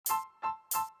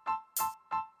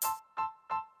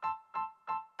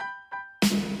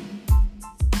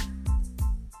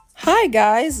Hi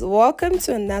guys, welcome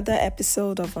to another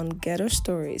episode of On Ghetto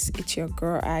Stories. It's your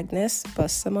girl Agnes, but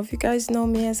some of you guys know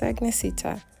me as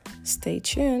Agnesita. Stay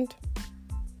tuned.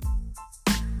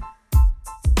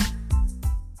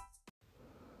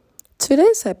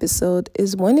 Today's episode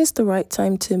is when is the right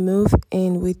time to move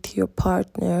in with your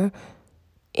partner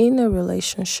in a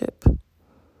relationship.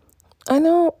 I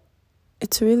know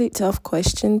it's a really tough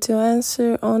question to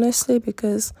answer, honestly,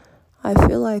 because I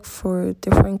feel like for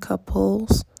different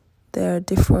couples, there are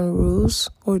different rules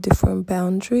or different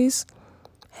boundaries.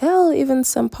 Hell, even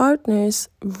some partners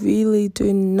really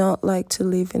do not like to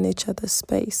live in each other's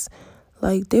space.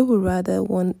 Like they would rather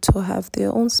want to have their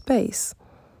own space.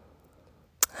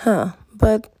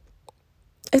 But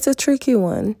it's a tricky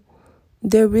one.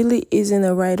 There really isn't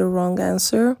a right or wrong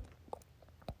answer.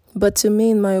 But to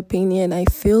me, in my opinion, I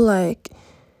feel like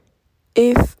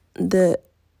if the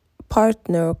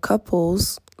partner or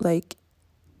couples like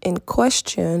in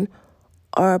question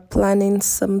are planning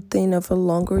something of a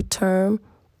longer term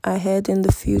ahead in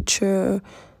the future,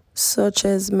 such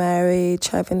as marriage,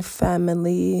 having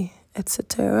family,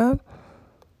 etc.,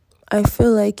 I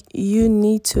feel like you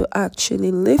need to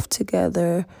actually live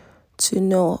together to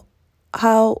know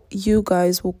how you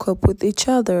guys will cope with each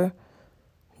other.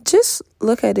 Just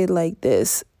look at it like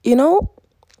this.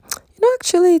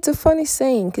 Actually, it's a funny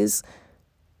saying because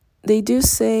they do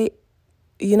say,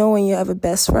 when you have a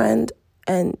best friend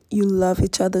and you love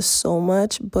each other so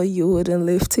much, but you wouldn't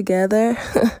live together.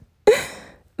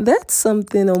 That's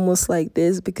something almost like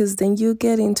this because then you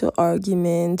get into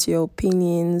arguments, your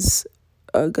opinions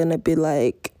are gonna be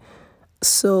like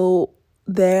so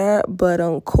there but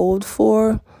uncalled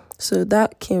for. So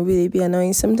that can really be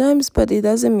annoying sometimes, but it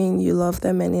doesn't mean you love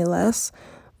them any less.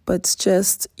 But it's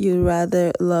just you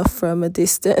rather love from a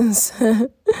distance.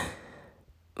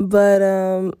 But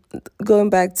going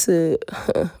back to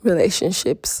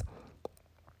relationships,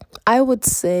 I would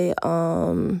say,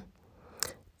 you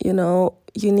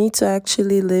need to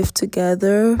actually live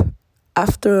together.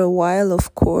 After a while,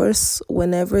 of course,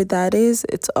 whenever that is,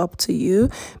 it's up to you.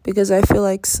 Because I feel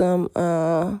like some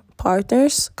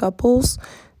partners, couples,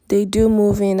 they do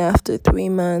move in after 3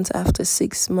 months, after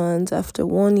 6 months, after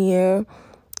 1 year.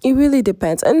 It really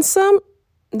depends. And some,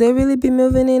 they really be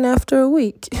moving in after a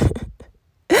week.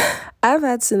 I've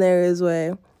had scenarios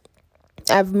where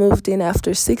I've moved in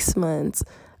after 6 months.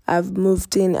 I've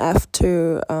moved in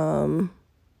after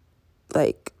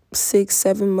like 6,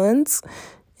 7 months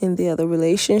in the other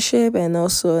relationship, and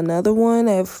also another one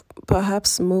I've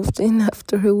perhaps moved in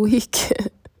after a week.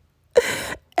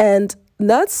 And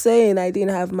not saying I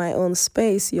didn't have my own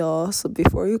space, y'all. So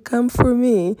before you come for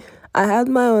me, I had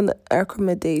my own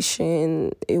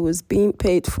accommodation. It was being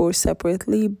paid for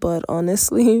separately, but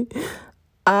honestly,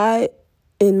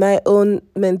 in my own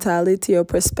mentality or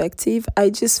perspective, I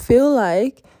just feel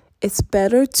like it's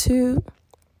better to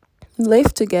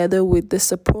live together with the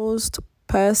supposed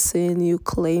person you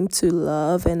claim to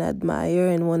love and admire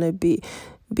and want to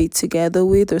be together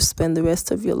with or spend the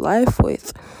rest of your life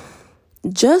with,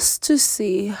 just to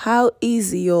see how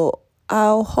easy or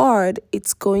how hard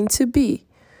it's going to be.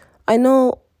 I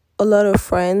know a lot of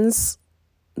friends,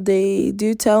 they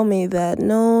do tell me that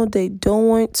no, they don't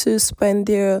want to spend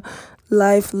their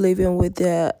life living with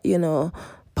their,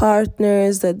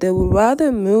 partners, that they would rather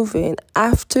move in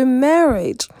after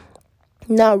marriage.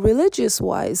 Now, religious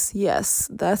wise, yes,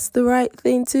 that's the right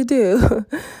thing to do.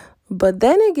 But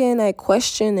then again, I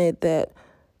question it that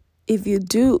if you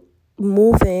do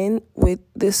move in with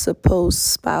this supposed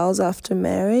spouse after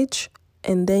marriage,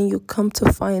 and then you come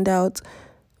to find out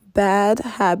bad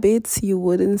habits you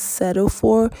wouldn't settle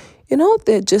for,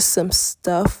 there's just some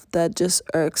stuff that just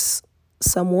irks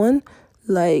someone.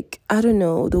 Like, I don't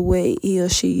know, the way he or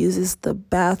she uses the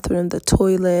bathroom, the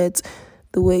toilet,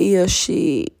 the way he or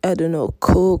she, I don't know,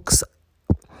 cooks.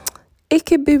 It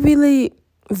could be really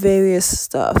various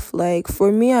stuff. Like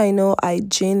for me, I know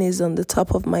hygiene is on the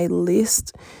top of my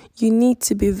list. You need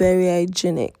to be very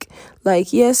hygienic.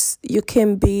 Like, yes, you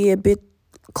can be a bit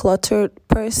cluttered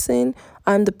person.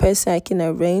 I'm the person I can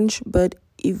arrange, but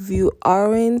if you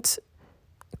aren't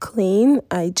clean,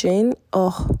 hygiene,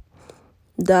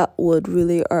 that would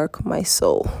really irk my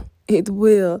soul. It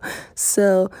will.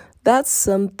 So that's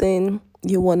something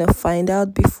you want to find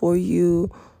out before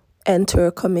you enter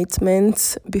a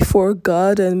commitment before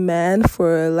God and man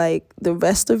for like the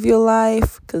rest of your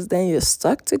life, because then you're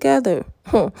stuck together.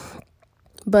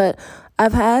 But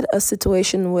I've had a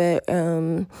situation where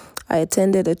I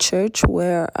attended a church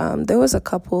where there was a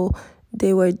couple.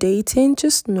 They were dating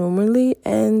just normally,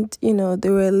 and they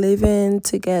were living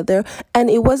together, and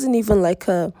it wasn't even like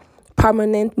a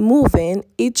permanent move-in.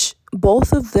 Each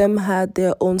both of them had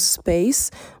their own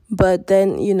space. But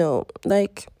then,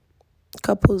 like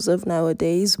couples of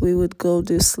nowadays, we would go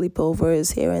do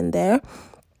sleepovers here and there,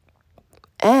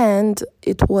 and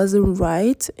it wasn't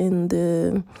right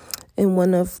in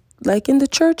one of, like, in the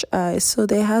church eyes. So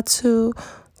they had to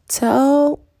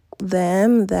tell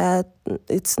them that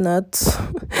it's not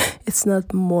it's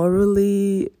not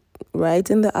morally right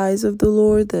in the eyes of the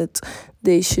Lord, that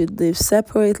they should live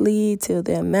separately till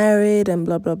they're married and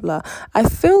blah blah blah. I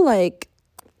feel like,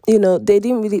 they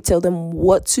didn't really tell them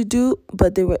what to do,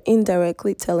 but they were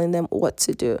indirectly telling them what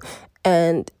to do.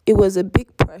 And it was a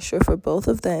big pressure for both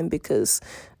of them because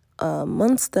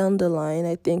months down the line,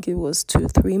 I think it was 2,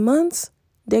 3 months,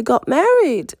 they got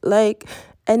married. Like,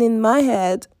 and in my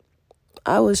head,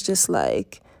 I was just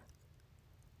like,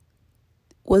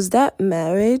 was that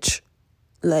marriage?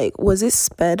 Like, was it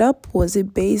sped up? Was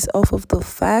it based off of the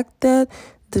fact that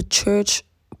the church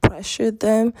pressured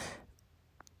them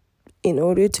in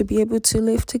order to be able to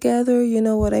live together? You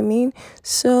know what I mean?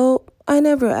 So I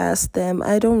never asked them.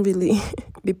 I don't really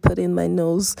be putting my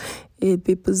nose in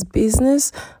people's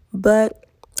business, but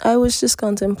I was just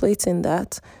contemplating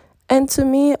that. And to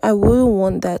me, I wouldn't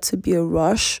want that to be a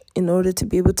rush. In order to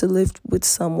be able to live with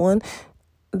someone,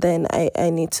 then I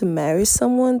need to marry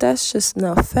someone. That's just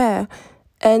not fair.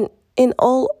 And in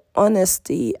all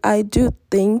honesty, I do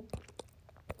think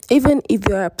even if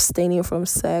you're abstaining from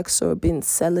sex or being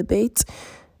celibate,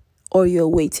 or you're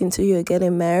waiting till you're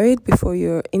getting married before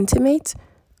you're intimate,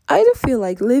 I do feel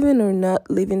like living or not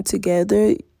living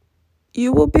together,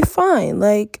 you will be fine.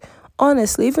 Like,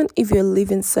 honestly, even if you're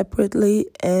living separately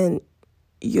and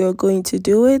you're going to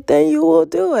do it, then you will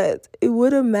do it. It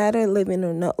wouldn't matter living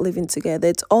or not living together.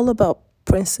 It's all about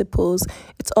principles,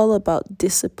 it's all about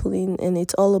discipline, and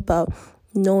it's all about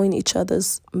knowing each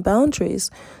other's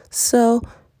boundaries. So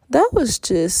that was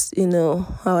just,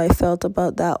 how I felt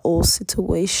about that whole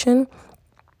situation.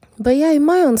 But yeah, in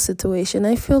my own situation,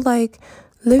 I feel like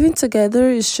living together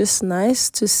is just nice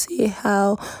to see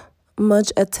how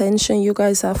much attention you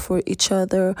guys have for each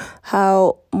other,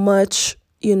 how much,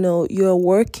 you're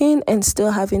working and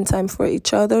still having time for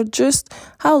each other, just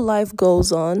how life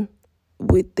goes on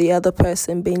with the other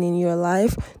person being in your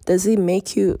life. Does it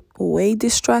make you way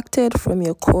distracted from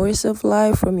your course of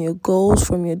life, from your goals,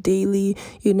 from your daily,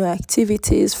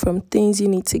 activities, from things you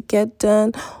need to get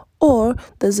done? Or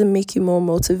does it make you more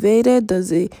motivated?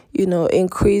 Does it,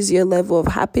 increase your level of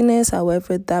happiness,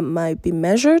 however that might be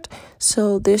measured?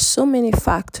 So there's so many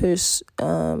factors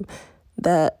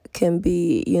that can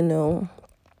be,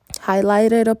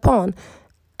 highlighted upon.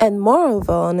 And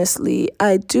moreover, honestly,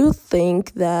 I do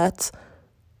think that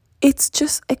it's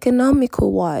just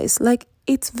economical wise. Like,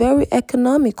 it's very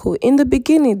economical. In the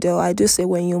beginning, though, I do say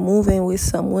when you move in with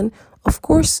someone, of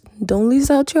course, don't lease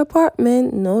out your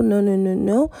apartment. No, no, no, no,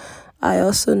 no. I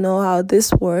also know how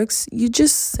this works. You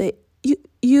just say,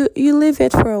 you leave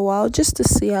it for a while just to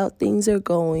see how things are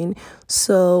going.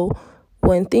 So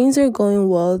when things are going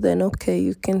well, then okay,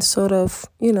 you can sort of,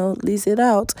 lease it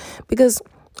out. Because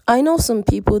I know some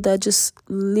people that just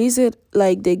lease it,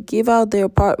 like they give out their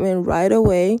apartment right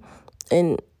away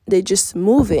and they just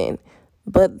move in.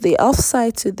 But the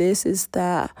offside to this is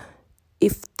that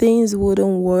if things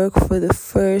wouldn't work for the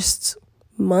first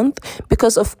month,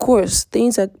 because of course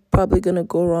things are probably going to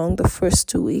go wrong the first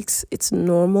 2 weeks. It's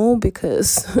normal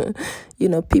because,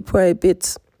 people are a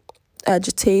bit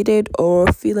agitated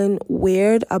or feeling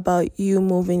weird about you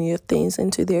moving your things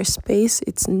into their space.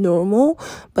 It's normal.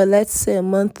 But let's say a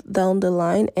month down the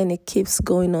line and it keeps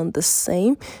going on the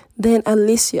same, then at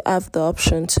least you have the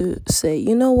option to say,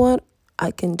 you know what,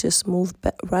 I can just move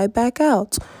right back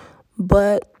out.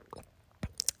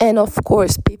 And of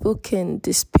course, people can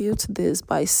dispute this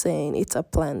by saying it's a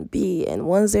plan B. And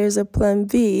once there's a plan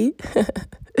B,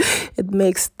 it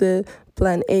makes the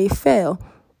plan A fail.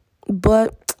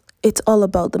 But it's all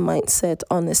about the mindset,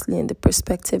 honestly, and the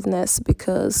perspectiveness,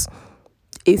 because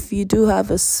if you do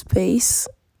have a space,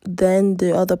 then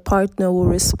the other partner will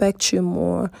respect you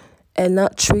more and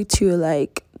not treat you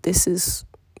like this is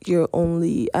your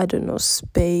only,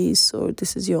 space, or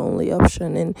this is your only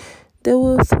option. And they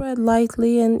will thread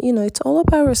lightly, and, it's all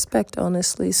about respect,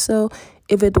 honestly. So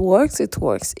if it works, it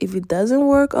works. If it doesn't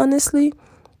work, honestly,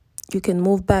 you can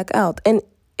move back out. And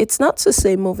it's not to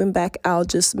say moving back out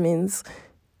just means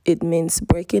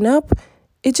breaking up.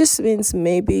 It just means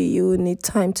maybe you need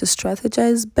time to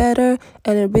strategize better,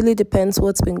 and it really depends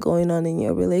what's been going on in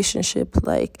your relationship.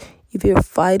 Like, if you're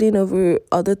fighting over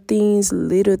other things,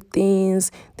 little things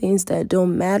that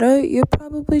don't matter, you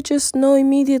probably just know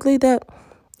immediately that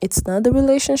it's not the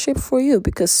relationship for you,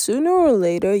 because sooner or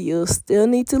later you'll still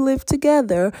need to live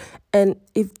together. And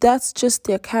if that's just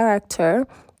their character,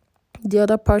 the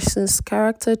other person's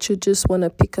character to just want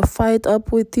to pick a fight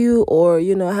up with you, or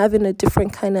having a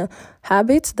different kind of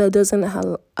habit that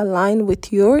doesn't align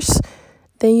with yours,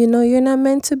 then you're not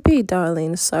meant to be,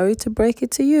 darling. Sorry to break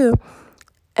it to you.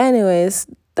 Anyways,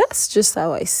 that's just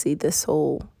how I see this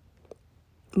whole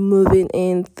moving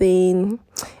in thing.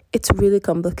 It's really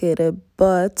complicated,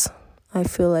 but I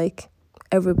feel like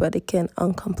everybody can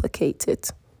uncomplicate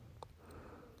it.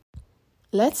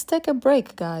 Let's take a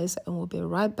break, guys, and we'll be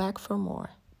right back for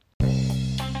more.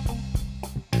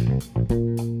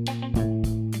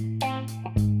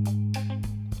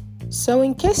 So,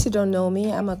 in case you don't know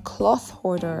me, I'm a cloth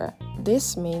hoarder.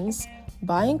 This means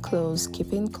buying clothes,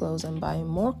 keeping clothes, and buying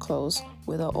more clothes,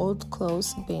 with the old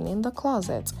clothes being in the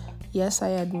closet. Yes, I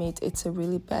admit it's a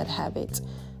really bad habit,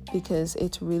 because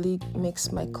it really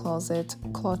makes my closet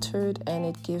cluttered and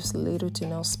it gives little to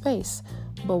no space.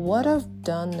 But what I've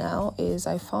done now is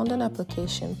I found an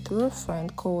application through a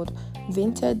friend called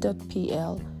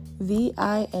Vinted.pl,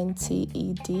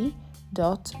 Vinted.pl,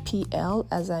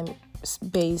 as I'm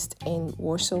based in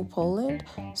Warsaw, Poland.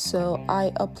 So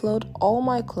I upload all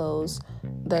my clothes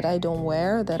that I don't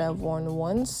wear, that I've worn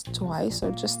once, twice,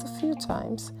 or just a few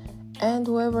times. And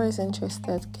whoever is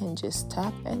interested can just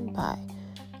tap and buy.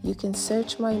 You can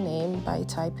search my name by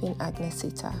typing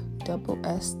Agnesita,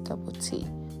 SST.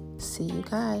 See you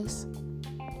guys.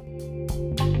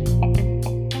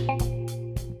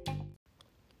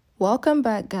 Welcome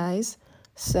back, guys.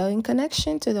 So in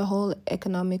connection to the whole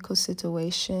economical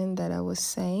situation that I was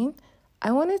saying,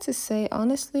 I wanted to say,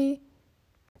 honestly,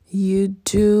 you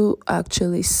do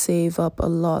actually save up a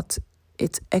lot.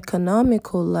 It's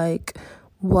economical. Like,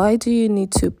 why do you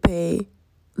need to pay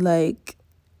like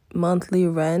monthly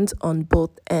rent on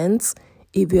both ends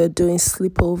if you're doing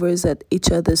sleepovers at each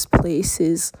other's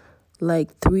places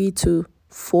like 3 to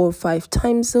 4 5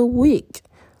 times a week?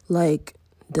 Like,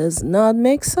 does not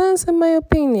make sense in my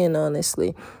opinion.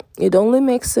 Honestly, it only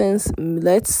makes sense,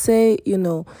 let's say,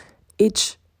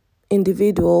 each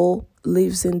individual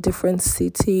lives in different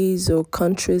cities or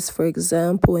countries, for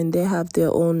example, and they have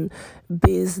their own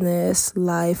business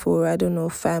life, or I don't know,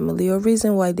 family, or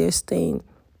reason why they're staying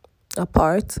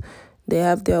apart. They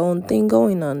have their own thing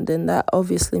going on, then that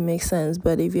obviously makes sense.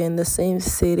 But if you're in the same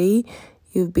city,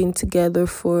 you've been together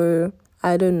for,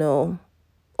 I don't know,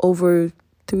 over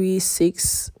 3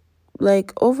 6,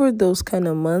 like over those kind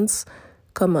of months,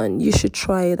 come on, you should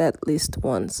try it at least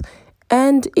once.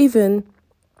 And even,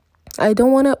 I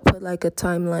don't want to put like a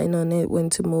timeline on it when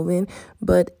to move in,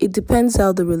 but it depends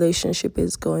how the relationship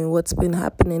is going, what's been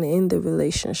happening in the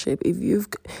relationship. If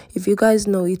you guys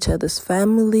know each other's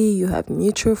family, you have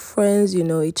mutual friends, you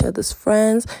know each other's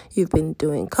friends, you've been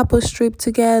doing couple trip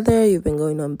together, you've been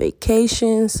going on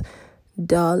vacations,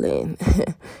 darling,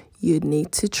 you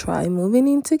need to try moving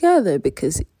in together,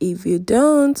 because if you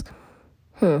don't,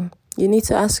 you need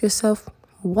to ask yourself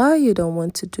why you don't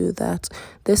want to do that.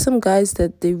 There's some guys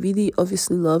that they really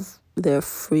obviously love their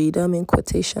freedom in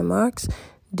quotation marks.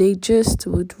 They just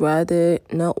would rather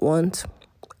not want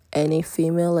any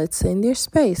female, let's say, in their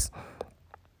space.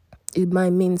 It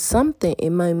might mean something. It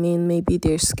might mean maybe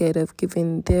they're scared of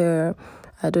giving their,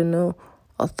 I don't know,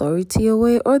 authority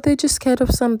away, or they're just scared of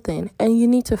something, and you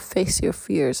need to face your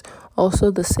fears.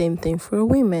 Also, the same thing for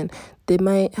women. They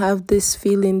might have this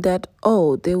feeling that,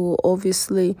 they will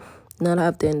obviously not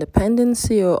have the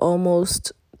independency, or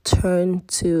almost turn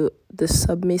to the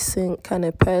submissive kind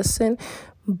of person.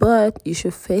 But you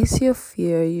should face your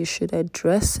fear, you should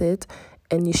address it,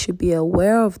 and you should be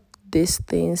aware of these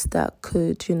things that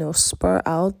could, spur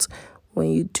out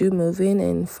when you do move in,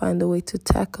 and find a way to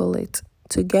tackle it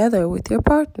together with your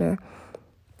partner.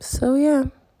 So yeah,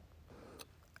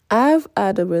 I've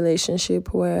had a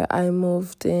relationship where I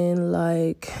moved in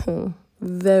like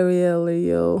very early,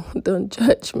 yo. Don't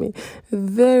judge me.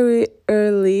 Very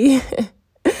early.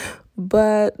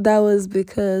 But that was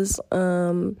because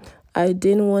I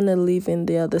didn't want to live in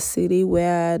the other city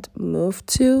where I'd moved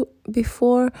to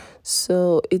before.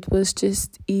 So it was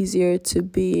just easier to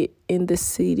be in the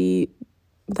city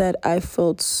that I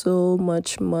felt so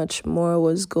much more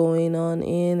was going on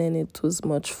in, and it was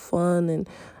much fun, and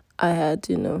I had,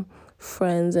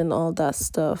 friends and all that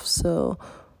stuff. So,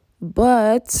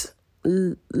 but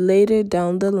later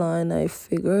down the line, I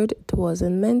figured it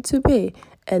wasn't meant to be,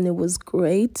 and it was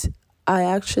great. I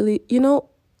actually,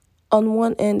 on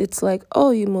one end, it's like,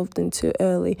 you moved in too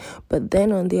early. But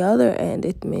then on the other end,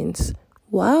 it means,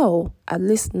 wow, at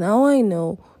least now I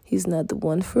know he's not the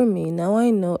one for me. Now I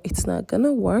know it's not going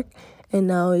to work. and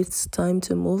now it's time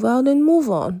to move out and move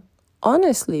on.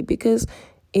 Honestly, because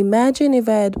imagine if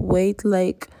I had wait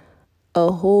like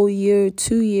a whole year,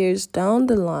 2 years down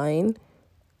the line,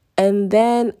 and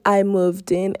then I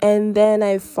moved in, and then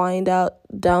I find out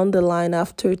down the line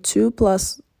after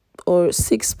 2+ or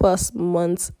 6+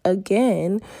 months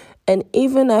again, and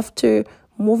even after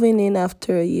moving in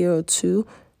after a year or two,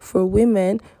 for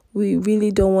women, we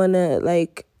really don't want to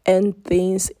like end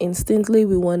things instantly.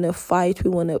 We want to fight, we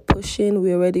want to push in.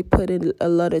 We already put in a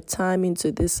lot of time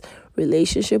into this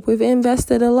relationship. We've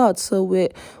invested a lot, so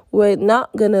we're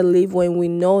not gonna leave when we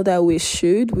know that we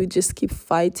should. We just keep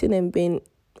fighting and being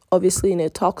obviously in a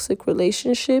toxic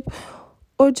relationship,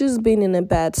 or just being in a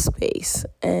bad space.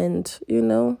 And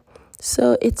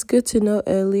so it's good to know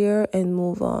earlier and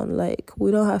move on. Like,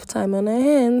 we don't have time on our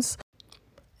hands.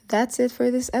 That's it for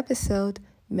this episode.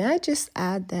 May I just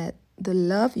add that the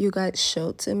love you guys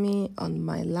showed to me on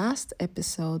my last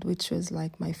episode, which was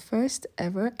like my first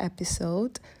ever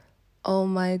episode, oh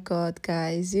my God,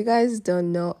 guys, you guys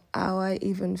don't know how I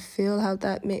even feel, how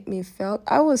that made me feel.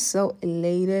 I was so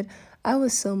elated. I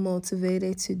was so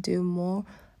motivated to do more.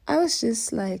 I was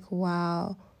just like,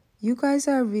 wow, you guys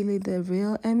are really the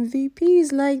real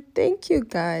MVPs. Like, thank you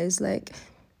guys. Like,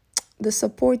 the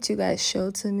support you guys show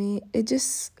to me, it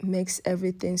just makes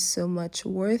everything so much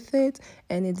worth it,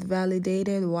 and it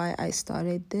validated why I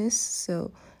started this.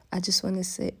 So I just want to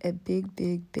say a big,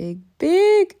 big, big,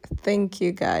 big thank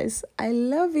you guys. I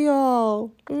love you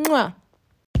all. Mwah.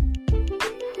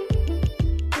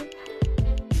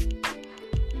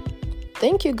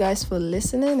 Thank you guys for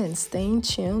listening and staying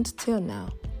tuned till now.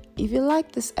 If you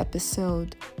like this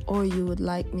episode, or you would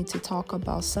like me to talk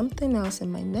about something else in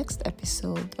my next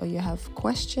episode, or you have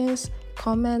questions,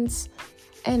 comments,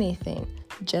 anything,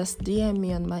 just DM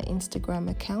me on my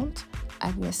Instagram account,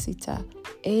 Agnesita,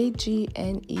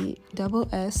 AGNESSITTA,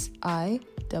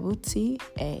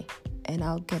 and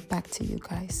I'll get back to you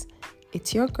guys.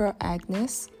 It's your girl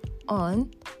Agnes on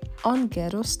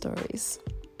Ghetto Stories.